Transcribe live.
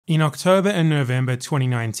In October and November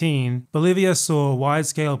 2019, Bolivia saw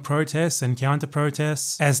wide-scale protests and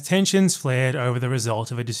counter-protests as tensions flared over the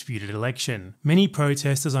result of a disputed election. Many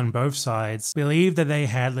protesters on both sides believed that they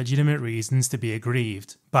had legitimate reasons to be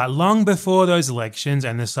aggrieved. But long before those elections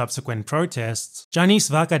and the subsequent protests, Jhanisse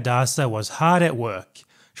Vaca Daza was hard at work,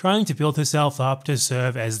 trying to build herself up to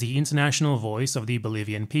serve as the international voice of the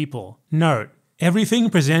Bolivian people. Note: everything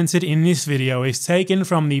presented in this video is taken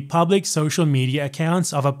from the public social media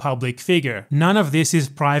accounts of a public figure. None of this is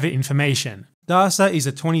private information. Daza is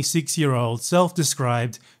a 26-year-old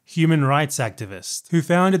self-described human rights activist who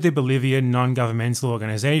founded the Bolivian non-governmental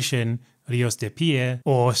organization Ríos de Pie,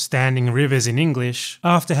 or Standing Rivers in English,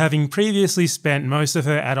 after having previously spent most of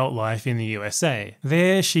her adult life in the USA.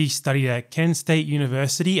 There, she studied at Kent State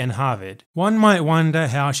University and Harvard. One might wonder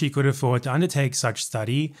how she could afford to undertake such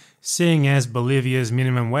study, seeing as Bolivia's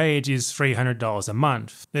minimum wage is $300 a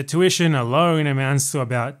month. The tuition alone amounts to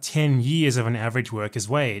about 10 years of an average worker's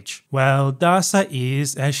wage. Well, Daza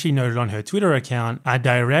is, as she noted on her Twitter account, a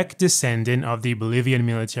direct descendant of the Bolivian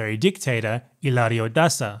military dictator Hilario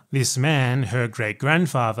Daza. This man, her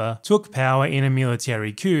great-grandfather, took power in a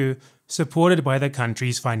military coup supported by the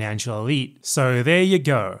country's financial elite. So there you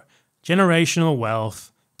go. Generational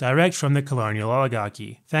wealth, direct from the colonial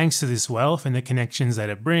oligarchy. Thanks to this wealth and the connections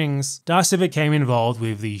that it brings, Daza became involved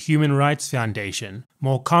with the Human Rights Foundation,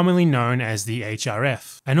 more commonly known as the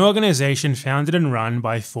HRF, an organization founded and run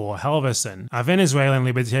by Thor Halverson, a Venezuelan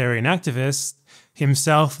libertarian activist,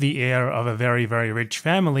 himself the heir of a very rich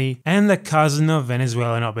family, and the cousin of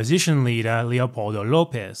Venezuelan opposition leader Leopoldo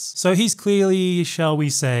Lopez. So he's clearly, shall we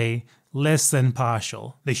say, less than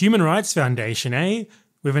partial. The Human Rights Foundation, eh?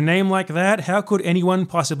 With a name like that, how could anyone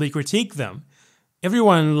possibly critique them?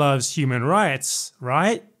 Everyone loves human rights,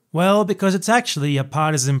 right? Well, because it's actually a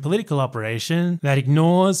partisan political operation that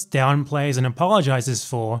ignores, downplays, and apologizes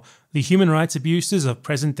for the human rights abuses of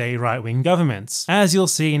present-day right-wing governments, as you'll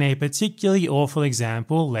see in a particularly awful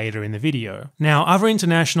example later in the video. Now, other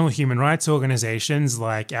international human rights organizations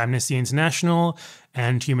like Amnesty International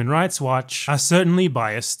and Human Rights Watch are certainly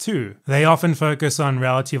biased too. They often focus on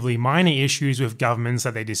relatively minor issues with governments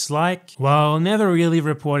that they dislike, while never really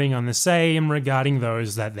reporting on the same regarding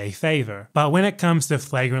those that they favor. But when it comes to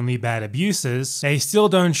flagrantly bad abuses, they still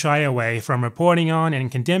don't shy away from reporting on and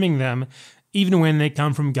condemning them, even when they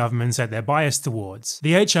come from governments that they're biased towards.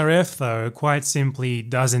 The HRF, though, quite simply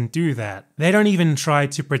doesn't do that. They don't even try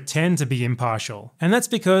to pretend to be impartial. And that's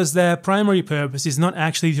because their primary purpose is not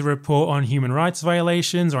actually to report on human rights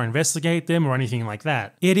violations or investigate them or anything like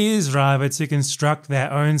that. It is rather to construct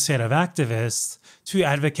their own set of activists to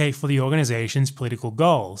advocate for the organization's political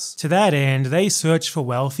goals. To that end, they search for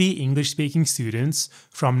wealthy English-speaking students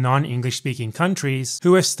from non-English-speaking countries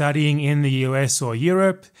who are studying in the US or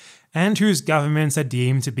Europe, and whose governments are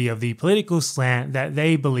deemed to be of the political slant that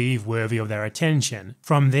they believe worthy of their attention.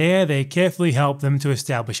 From there, they carefully help them to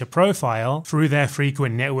establish a profile through their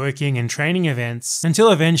frequent networking and training events, until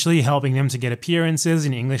eventually helping them to get appearances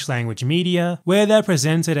in English language media, where they're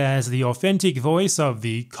presented as the authentic voice of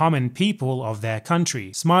the common people of their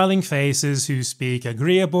country. Smiling faces who speak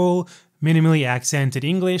agreeable, minimally accented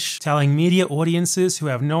English, telling media audiences who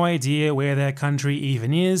have no idea where their country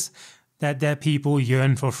even is that their people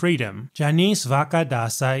yearn for freedom. Jhanisse Vaca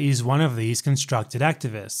Daza is one of these constructed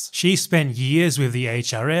activists. She spent years with the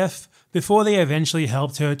HRF before they eventually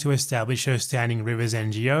helped her to establish her Standing Rivers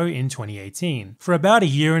NGO in 2018. For about a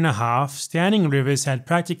year and a half, Standing Rivers had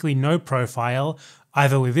practically no profile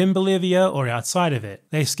either within Bolivia or outside of it.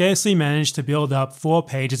 They scarcely managed to build up 4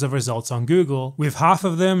 pages of results on Google, with half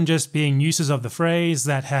of them just being uses of the phrase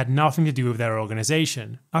that had nothing to do with their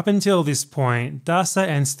organization. Up until this point, Daza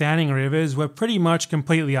and Standing Rivers were pretty much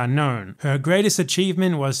completely unknown. Her greatest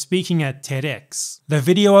achievement was speaking at TEDx. The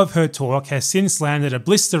video of her talk has since landed a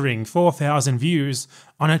blistering 4,000 views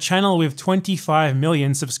on a channel with 25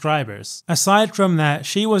 million subscribers. Aside from that,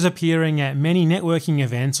 she was appearing at many networking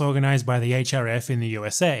events organized by the HRF in the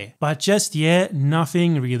USA, but just yet,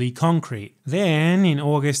 nothing really concrete. Then, in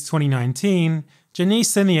August 2019,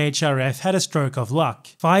 Jhanisse and the HRF had a stroke of luck.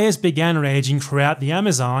 Fires began raging throughout the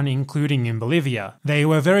Amazon, including in Bolivia. They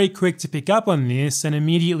were very quick to pick up on this and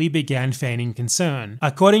immediately began feigning concern.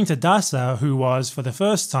 According to Daza, who was for the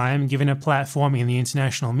first time given a platform in the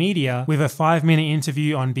international media with a 5-minute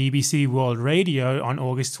interview on BBC World Radio on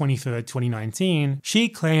August 23, 2019, she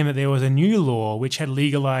claimed that there was a new law which had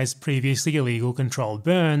legalized previously illegal controlled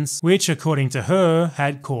burns, which, according to her,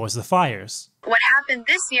 had caused the fires. What happened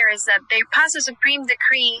this year is that they passed a supreme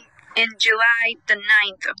decree in July the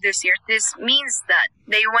 9th of this year. This means that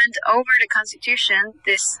they went over the constitution.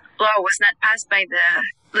 This law was not passed by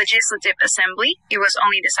the Legislative Assembly. It was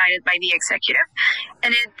only decided by the executive.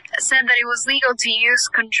 And it said that it was legal to use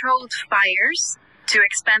controlled fires to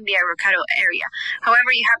expand the avocado area.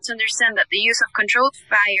 However, you have to understand that the use of controlled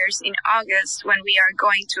fires in August, when we are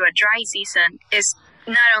going to a dry season, is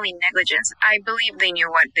not only negligence. I believe they knew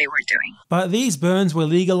what they were doing. But these burns were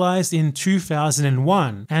legalized in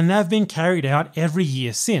 2001, and they've been carried out every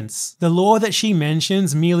year since. The law that she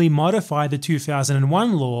mentions merely modified the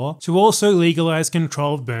 2001 law to also legalize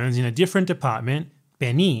controlled burns in a different department,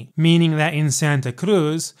 Beni, meaning that in Santa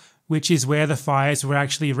Cruz, which is where the fires were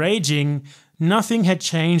actually raging, nothing had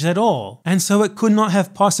changed at all, and so it could not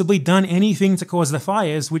have possibly done anything to cause the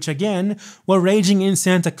fires, which again were raging in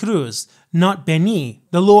Santa Cruz, not Beni.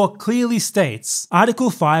 The law clearly states, Article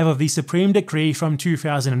 5 of the Supreme Decree from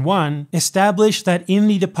 2001 established that in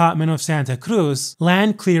the Department of Santa Cruz,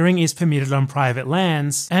 land clearing is permitted on private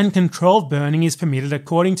lands, and controlled burning is permitted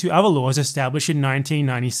according to other laws established in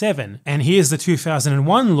 1997. And here's the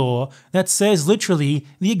 2001 law that says literally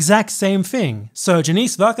the exact same thing. So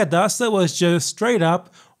Jhanisse Vaca Daza was just straight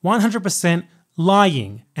up 100%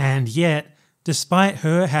 lying, and yet despite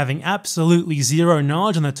her having absolutely zero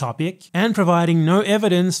knowledge on the topic and providing no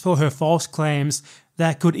evidence for her false claims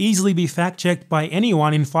that could easily be fact-checked by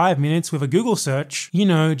anyone in 5 minutes with a Google search,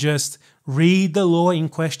 just read the law in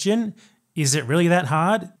question. Is it really that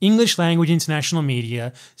hard? English language international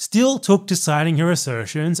media still took to citing her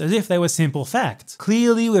assertions as if they were simple fact,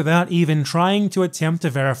 clearly without even trying to attempt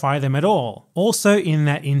to verify them at all. Also in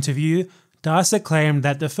that interview, Daza claimed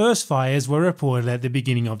that the first fires were reported at the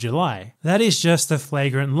beginning of July. That is just a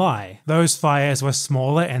flagrant lie. Those fires were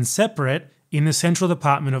smaller and separate in the central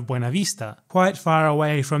department of Buena Vista, quite far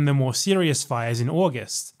away from the more serious fires in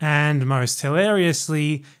August. And most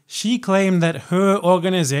hilariously, she claimed that her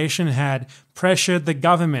organization had pressured the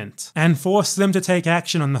government and forced them to take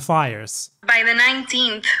action on the fires. By the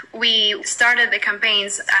 19th, we started the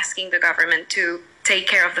campaigns asking the government to take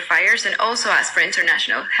care of the fires and also ask for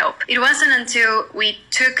international help. It wasn't until we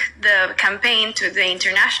took the campaign to the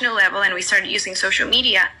international level and we started using social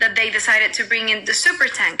media that they decided to bring in the super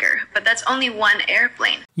tanker, but that's only one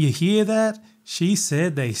airplane. You hear that? She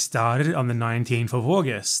said they started on the 19th of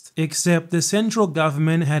August, except the central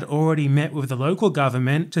government had already met with the local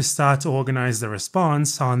government to start to organize the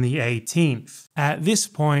response on the 18th. At this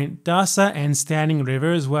point, Daza and Standing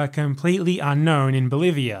Rivers were completely unknown in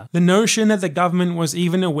Bolivia. The notion that the government was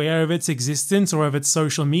even aware of its existence or of its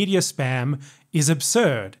social media spam is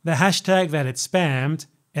absurd. The hashtag that it spammed,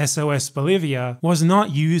 SOS Bolivia, was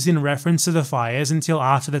not used in reference to the fires until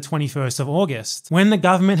after the 21st of August, when the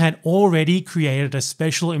government had already created a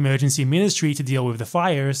special emergency ministry to deal with the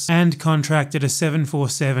fires and contracted a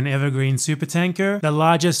 747 Evergreen supertanker, the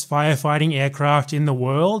largest firefighting aircraft in the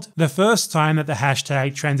world. The first time that the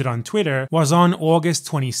hashtag trended on Twitter was on August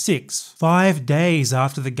 26, 5 days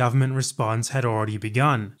after the government response had already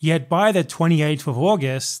begun. Yet by the 28th of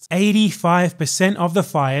August, 85% of the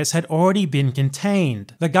fires had already been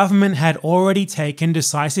contained. The government had already taken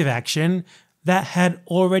decisive action that had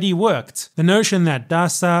already worked. The notion that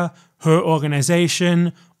Daza, her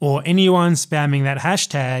organization, or anyone spamming that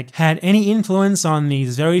hashtag had any influence on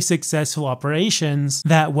these very successful operations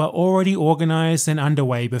that were already organized and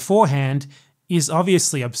underway beforehand is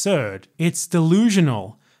obviously absurd. It's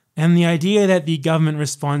delusional, and the idea that the government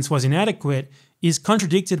response was inadequate is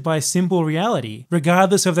contradicted by simple reality,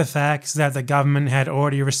 regardless of the facts that the government had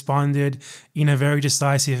already responded in a very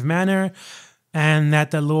decisive manner, and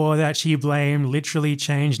that the law that she blamed literally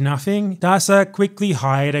changed nothing. Daza quickly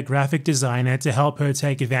hired a graphic designer to help her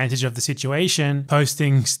take advantage of the situation,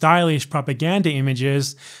 posting stylish propaganda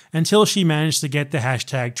images until she managed to get the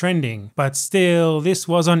hashtag trending. But still, this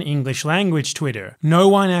was on English language Twitter. No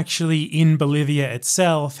one actually in Bolivia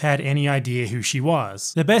itself had any idea who she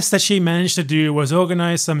was. The best that she managed to do was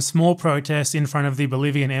organize some small protests in front of the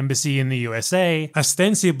Bolivian embassy in the USA,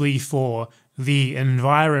 ostensibly for the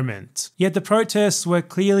environment. Yet the protests were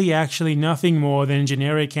clearly actually nothing more than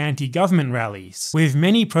generic anti-government rallies, with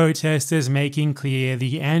many protesters making clear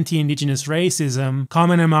the anti-indigenous racism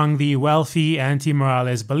common among the wealthy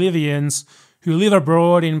anti-Morales Bolivians who live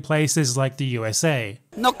abroad in places like the USA.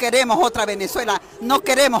 No queremos otra Venezuela, no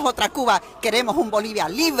queremos otra Cuba, queremos un Bolivia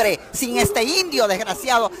libre, sin este indio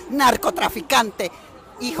desgraciado, narcotraficante,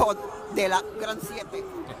 hijo de la Gran Siete.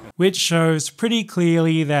 Which shows pretty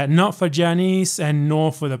clearly that not for Jhanisse and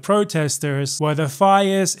nor for the protesters were the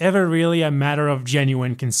fires ever really a matter of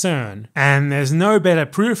genuine concern. And there's no better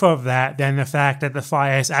proof of that than the fact that the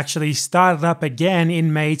fires actually started up again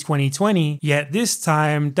in May 2020, yet this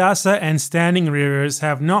time Daza and Standing Rivers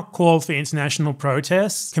have not called for international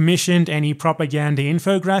protests, commissioned any propaganda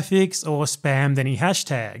infographics, or spammed any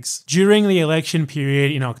hashtags. During the election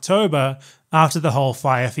period in October, after the whole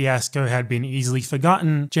fire fiasco had been easily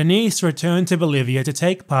forgotten, Jhanisse returned to Bolivia to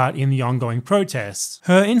take part in the ongoing protests.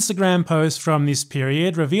 Her Instagram posts from this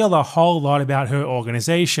period reveal a whole lot about her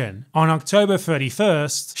organization. On October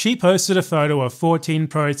 31st, she posted a photo of 14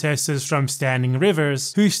 protesters from Standing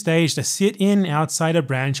Rivers who staged a sit-in outside a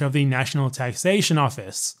branch of the National Taxation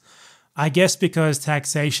Office. I guess because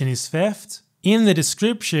taxation is theft? In the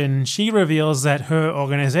description, she reveals that her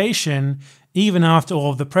organization, even after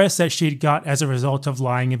all of the press that she'd got as a result of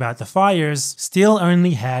lying about the fires, still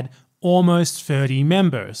only had almost 30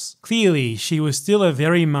 members. Clearly, she was still a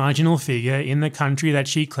very marginal figure in the country that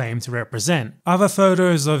she claimed to represent. Other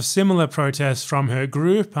photos of similar protests from her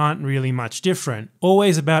group aren't really much different.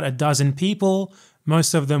 Always about a dozen people,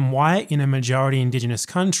 most of them white in a majority indigenous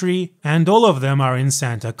country, and all of them are in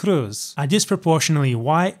Santa Cruz, a disproportionately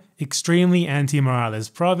white, extremely anti-Morales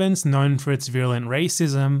province known for its virulent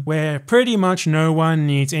racism, where pretty much no one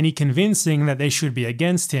needs any convincing that they should be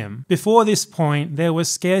against him. Before this point, there was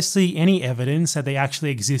scarcely any evidence that they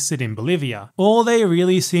actually existed in Bolivia. All they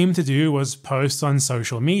really seemed to do was post on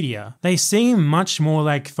social media. They seem much more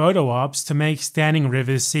like photo ops to make Standing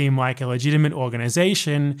Rivers seem like a legitimate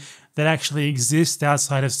organization that actually exists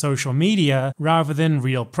outside of social media rather than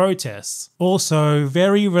real protests. Also,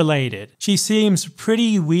 very related, she seems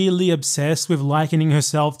pretty weirdly obsessed with likening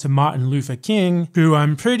herself to Martin Luther King, who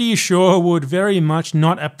I'm pretty sure would very much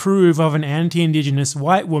not approve of an anti-indigenous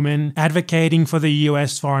white woman advocating for the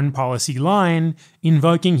US foreign policy line,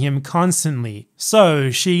 invoking him constantly.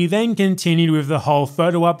 So she then continued with the whole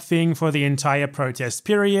photo op thing for the entire protest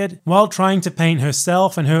period, while trying to paint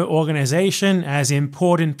herself and her organization as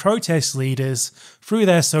important protest leaders through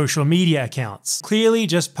their social media accounts. Clearly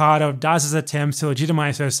just part of Daza's attempts to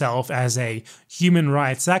legitimize herself as a human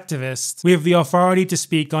rights activist, with the authority to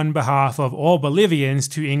speak on behalf of all Bolivians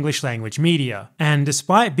to English language media. And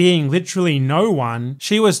despite being literally no one,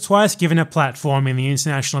 she was twice given a platform in the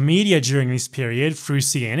international media during this period through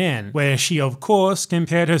CNN, where she of course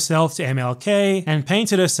compared herself to MLK and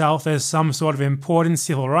painted herself as some sort of important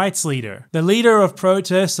civil rights leader. The leader of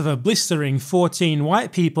protests of a blistering 14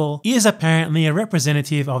 white people is apparently a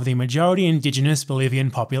representative of the majority indigenous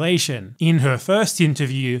Bolivian population. In her first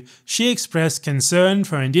interview, she expressed concern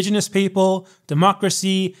for indigenous people,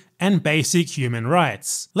 democracy, and basic human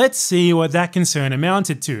rights. Let's see what that concern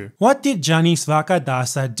amounted to. What did Jhanisse Vaca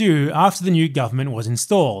Daza do after the new government was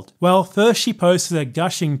installed? Well, first she posted a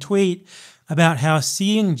gushing tweet about how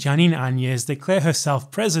seeing Janine Áñez declare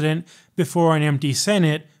herself president before an empty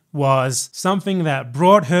Senate was something that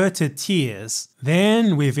brought her to tears.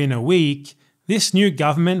 Then, within a week, this new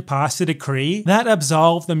government passed a decree that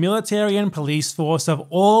absolved the military and police force of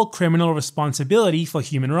all criminal responsibility for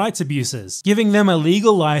human rights abuses, giving them a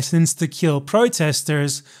legal license to kill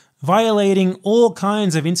protesters, violating all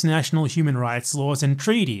kinds of international human rights laws and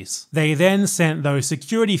treaties. They then sent those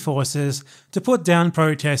security forces to put down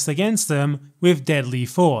protests against them with deadly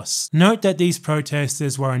force. Note that these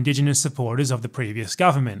protesters were indigenous supporters of the previous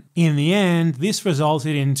government. In the end, this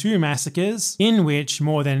resulted in 2 massacres, in which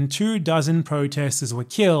more than 24 protesters were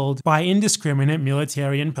killed by indiscriminate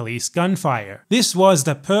military and police gunfire. This was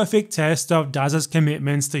the perfect test of Daza's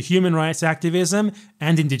commitments to human rights activism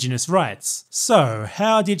and indigenous rights. So,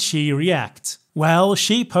 how did she react? Well,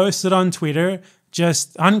 she posted on Twitter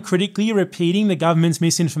just uncritically repeating the government's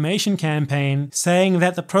misinformation campaign, saying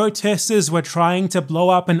that the protesters were trying to blow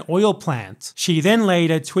up an oil plant. She then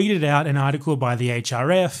later tweeted out an article by the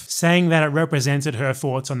HRF saying that it represented her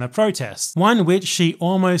thoughts on the protests, one which she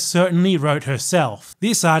almost certainly wrote herself.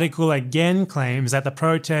 This article again claims that the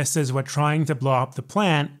protesters were trying to blow up the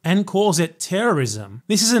plant and calls it terrorism.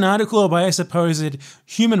 This is an article by a supposed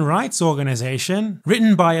human rights organization,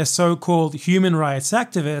 written by a so-called human rights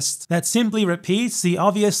activist, that simply repeats the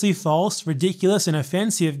obviously false, ridiculous, and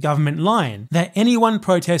offensive government line that anyone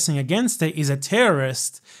protesting against it is a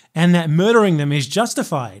terrorist and that murdering them is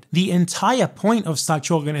justified. The entire point of such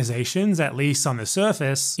organizations, at least on the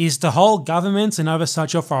surface, is to hold governments and other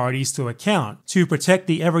such authorities to account, to protect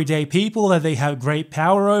the everyday people that they have great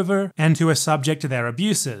power over and who are subject to their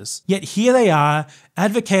abuses. Yet here they are,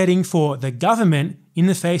 advocating for the government in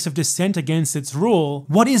the face of dissent against its rule.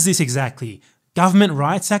 What is this exactly? Government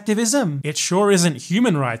rights activism? It sure isn't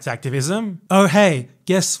human rights activism. Oh hey,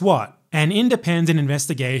 guess what? An independent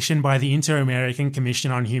investigation by the Inter-American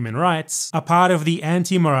Commission on Human Rights, a part of the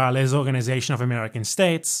Anti-Morales Organization of American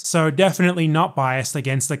States, so definitely not biased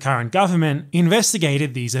against the current government,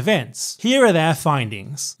 investigated these events. Here are their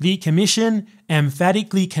findings. The Commission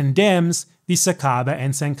emphatically condemns the Sacaba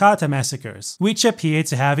and Sencata massacres, which appear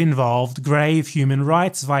to have involved grave human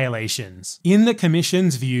rights violations. In the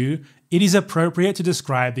Commission's view, it is appropriate to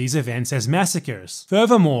describe these events as massacres.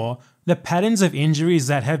 Furthermore, the patterns of injuries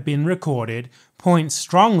that have been recorded point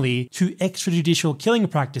strongly to extrajudicial killing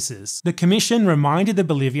practices. The Commission reminded the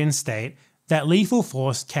Bolivian state that lethal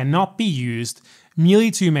force cannot be used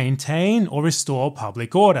merely to maintain or restore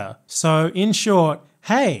public order. So, in short,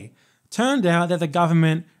 hey, turned out that the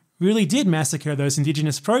government really did massacre those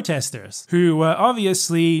indigenous protesters, who were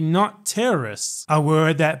obviously not terrorists, a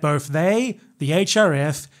word that both they, the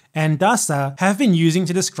HRF, and Daza have been using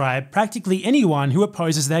to describe practically anyone who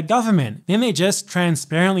opposes their government. Then they just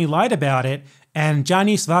transparently lied about it, and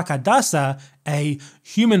Jhanisse Vaca Daza, a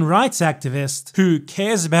human rights activist who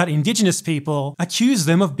cares about indigenous people, accused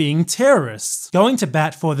them of being terrorists, going to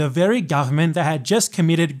bat for the very government that had just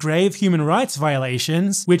committed grave human rights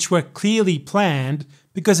violations, which were clearly planned,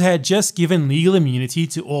 because it had just given legal immunity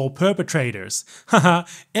to all perpetrators. Haha,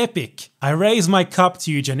 epic. I raise my cup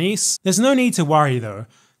to you, Jhanisse. There's no need to worry though,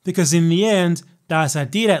 because in the end, Daza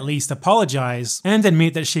did at least apologize and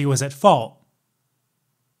admit that she was at fault.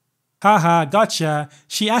 Haha, gotcha,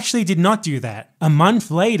 she actually did not do that. A month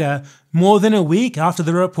later, more than a week after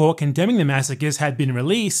the report condemning the massacres had been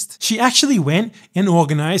released, she actually went and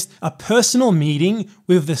organized a personal meeting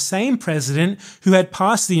with the same president who had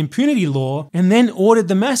passed the impunity law and then ordered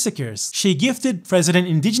the massacres. She gifted President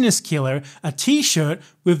Indigenous Killer a t-shirt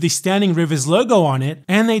with the Standing Rivers logo on it,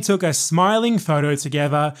 and they took a smiling photo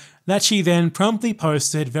together that she then promptly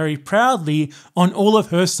posted very proudly on all of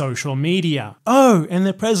her social media. Oh, and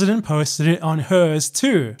the president posted it on hers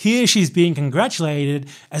too. Here she's being congratulated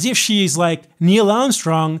as if she's like Neil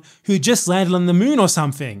Armstrong who just landed on the moon or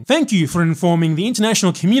something. Thank you for informing the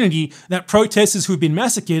international community that protesters who've been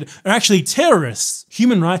massacred are actually terrorists.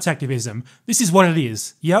 Human rights activism. This is what it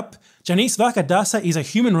is. Yup, Jhanisse Vaca Daza is a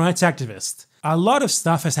human rights activist. A lot of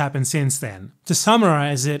stuff has happened since then. To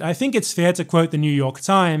summarize it, I think it's fair to quote the New York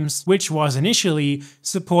Times, which was initially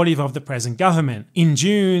supportive of the present government. In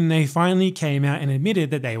June, they finally came out and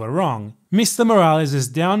admitted that they were wrong. Mr. Morales'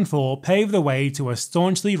 downfall paved the way to a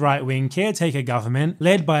staunchly right-wing caretaker government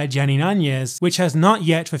led by Jhanisse, which has not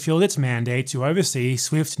yet fulfilled its mandate to oversee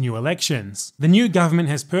swift new elections. The new government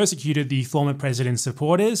has persecuted the former president's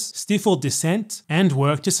supporters, stifled dissent, and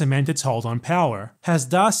worked to cement its hold on power. Has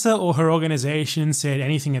Daza or her organization said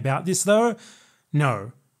anything about this though?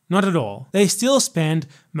 No, not at all. They still spend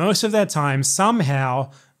most of their time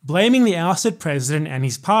somehow blaming the ousted president and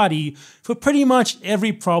his party for pretty much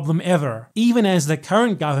every problem ever, even as the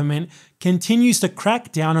current government continues to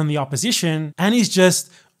crack down on the opposition and is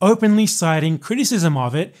just openly citing criticism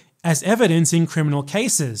of it as evidence in criminal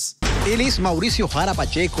cases. Él es Mauricio Jara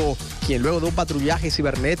Pacheco, quien luego de un patrullaje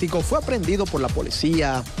cibernético fue aprendido por la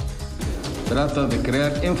policía. Trata de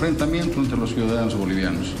crear enfrentamiento entre los ciudadanos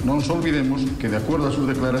bolivianos. No nos olvidemos que de acuerdo a sus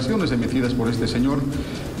declaraciones emitidas por este señor,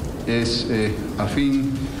 es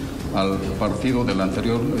afín al partido de la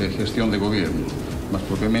anterior gestión de gobierno, más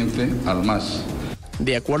propiamente al MAS.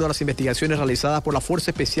 De acuerdo a las investigaciones realizadas por la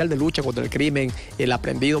Fuerza Especial de Lucha contra el Crimen, el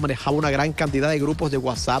aprendido manejaba una gran cantidad de grupos de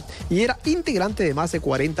WhatsApp y era integrante de más de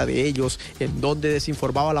 40 de ellos, en donde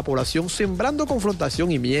desinformaba a la población sembrando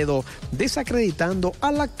confrontación y miedo, desacreditando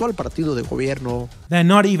al actual partido de gobierno. They're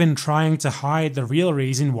not even trying to hide the real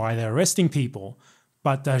reason why they're arresting people.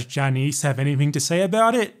 But does Jhanisse have anything to say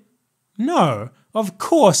about it? No, of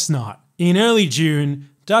course not. In early June,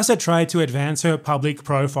 Daza tried to advance her public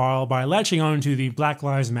profile by latching on to the Black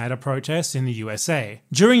Lives Matter protests in the USA.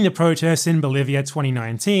 During the protests in Bolivia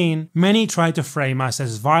 2019, many tried to frame us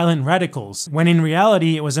as violent radicals, when in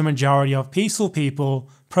reality it was a majority of peaceful people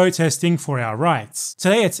protesting for our rights.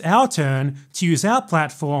 Today it's our turn to use our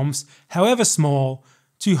platforms, however small,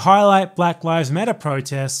 to highlight Black Lives Matter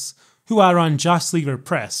protests who are unjustly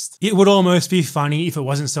repressed. It would almost be funny if it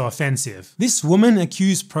wasn't so offensive. This woman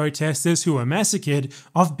accused protesters who were massacred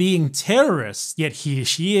of being terrorists, yet here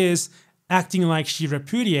she is, acting like she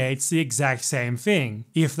repudiates the exact same thing.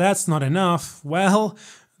 If that's not enough, well,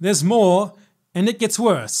 there's more, and it gets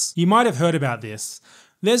worse. You might have heard about this.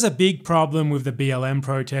 There's a big problem with the BLM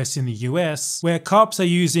protests in the US, where cops are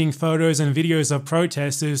using photos and videos of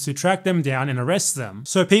protesters to track them down and arrest them.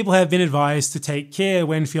 So people have been advised to take care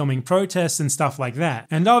when filming protests and stuff like that.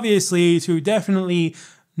 And obviously to definitely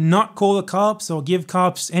Not call the cops or give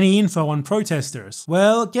cops any info on protesters?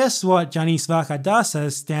 Well, guess what Jhanisse Vaca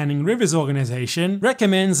Daza's Standing Rivers organization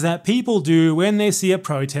recommends that people do when they see a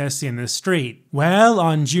protest in the street. Well,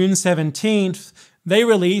 on June 17th, they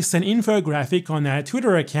released an infographic on their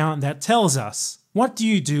Twitter account that tells us, what do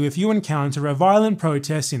you do if you encounter a violent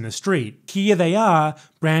protest in the street? Here they are,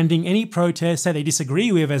 branding any protest that they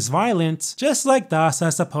disagree with as violent, just like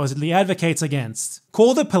Daza supposedly advocates against.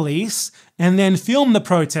 Call the police and then film the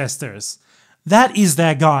protesters. That is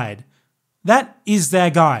their guide. That is their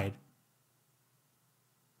guide.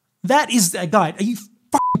 That is their guide. Are you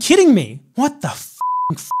f***ing kidding me? What the f***?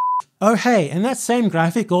 Oh hey, and that same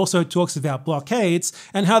graphic also talks about blockades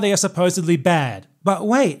and how they are supposedly bad. But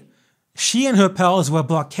wait, she and her pals were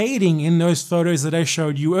blockading in those photos that I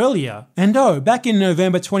showed you earlier. And oh, back in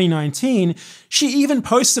November 2019, she even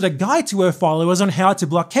posted a guide to her followers on how to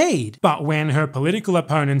blockade. But when her political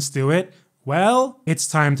opponents do it, well, it's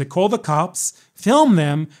time to call the cops, film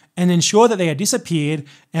them, and ensure that they are disappeared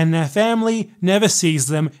and their family never sees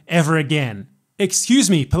them ever again. Excuse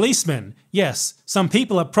me, policemen. Yes, some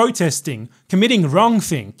people are protesting, committing wrong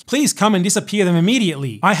thing. Please come and disappear them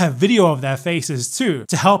immediately. I have video of their faces too,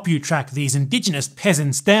 to help you track these indigenous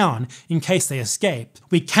peasants down in case they escape.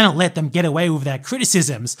 We cannot let them get away with their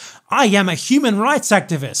criticisms. I am a human rights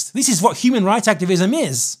activist. This is what human rights activism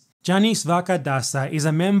is. Jhanisse Vaca Daza is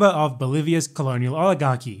a member of Bolivia's colonial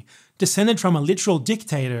oligarchy, descended from a literal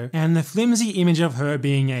dictator, and the flimsy image of her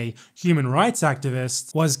being a human rights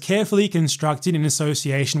activist was carefully constructed in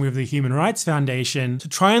association with the Human Rights Foundation to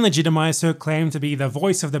try and legitimize her claim to be the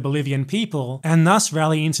voice of the Bolivian people and thus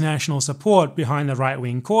rally international support behind the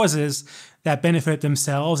right-wing causes that benefit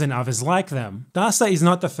themselves and others like them. Daza is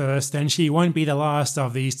not the first, and she won't be the last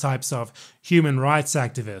of these types of human rights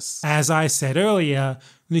activists. As I said earlier,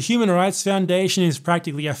 the Human Rights Foundation is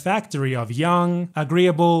practically a factory of young,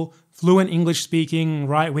 agreeable, fluent English-speaking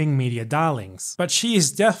right-wing media darlings. But she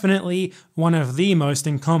is definitely one of the most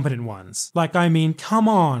incompetent ones. Like, I mean, come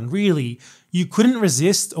on, really? You couldn't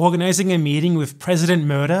resist organizing a meeting with President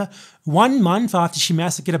Murder 1 month after she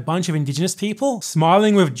massacred a bunch of indigenous people?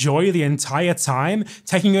 Smiling with joy the entire time?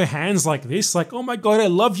 Taking her hands like this, like, oh my god, I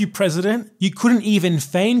love you, President? You couldn't even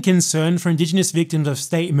feign concern for indigenous victims of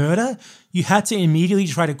state murder? You had to immediately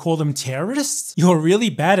try to call them terrorists? You're really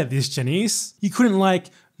bad at this, Jhanisse. You couldn't, like,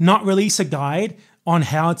 not release a guide on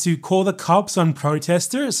how to call the cops on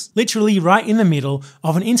protesters? Literally right in the middle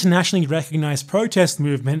of an internationally recognized protest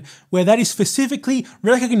movement where that is specifically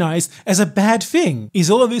recognized as a bad thing. Is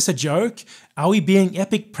all of this a joke? Are we being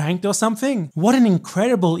epic pranked or something? What an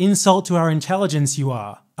incredible insult to our intelligence you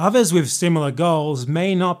are. Others with similar goals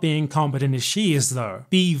may not be incompetent as she is though.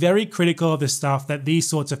 Be very critical of the stuff that these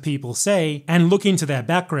sorts of people say and look into their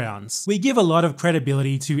backgrounds. We give a lot of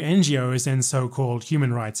credibility to NGOs and so-called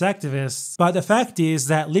human rights activists, but the fact is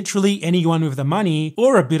that literally anyone with the money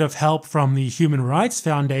or a bit of help from the Human Rights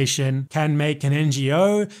Foundation can make an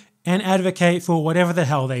NGO and advocate for whatever the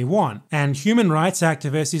hell they want. And human rights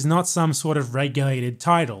activist is not some sort of regulated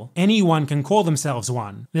title. Anyone can call themselves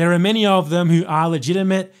one. There are many of them who are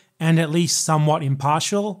legitimate and at least somewhat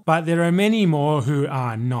impartial, but there are many more who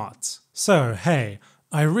are not. So hey,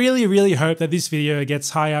 I really hope that this video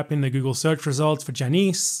gets high up in the Google search results for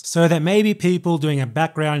Jhanisse, so that maybe people doing a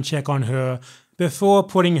background check on her before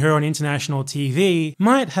putting her on international TV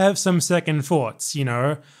might have some second thoughts, you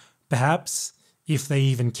know, perhaps, if they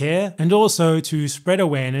even care, and also to spread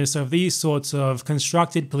awareness of these sorts of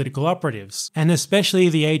constructed political operatives, and especially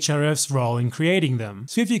the HRF's role in creating them.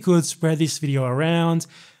 So if you could spread this video around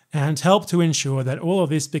and help to ensure that all of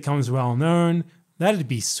this becomes well known, that'd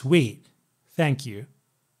be sweet. Thank you.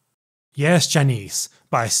 Yes, Jhanisse,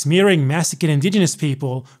 by smearing massacred indigenous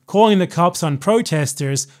people, calling the cops on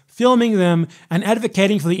protesters, filming them, and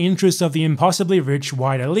advocating for the interests of the impossibly rich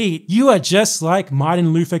white elite, you are just like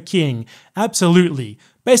Martin Luther King. Absolutely.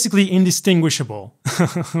 Basically indistinguishable.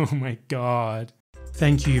 Oh my god.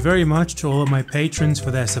 Thank you very much to all of my patrons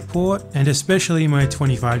for their support, and especially my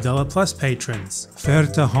 $25 plus patrons.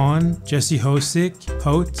 Ferta Hahn, Jesse Hosick,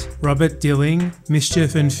 Pote, Robert Dilling,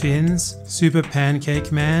 Mischief and Fins, Super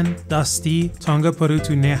Pancake Man, Dusty, Tonga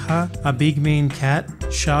Porutuneha, A Big Mean Cat,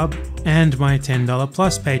 Shub, and my $10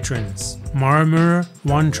 plus patrons. Marmur,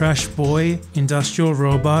 One Trash Boy, Industrial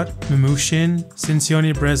Robot, Memushin,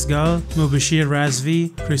 Sincioni Bresgal, Mubashir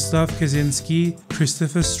Razvi, Christoph Kaczynski,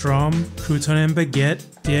 Christopher Strom, Crouton and Baguette,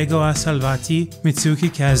 Diego Asalvati, Mitsuki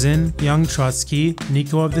Kazin, Young Trotsky,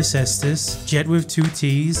 Nico of the Cestus, Jet with 2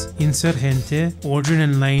 T's, Insurgente, Audrin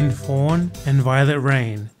and Lane Fawn, and Violet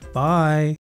Rain. Bye!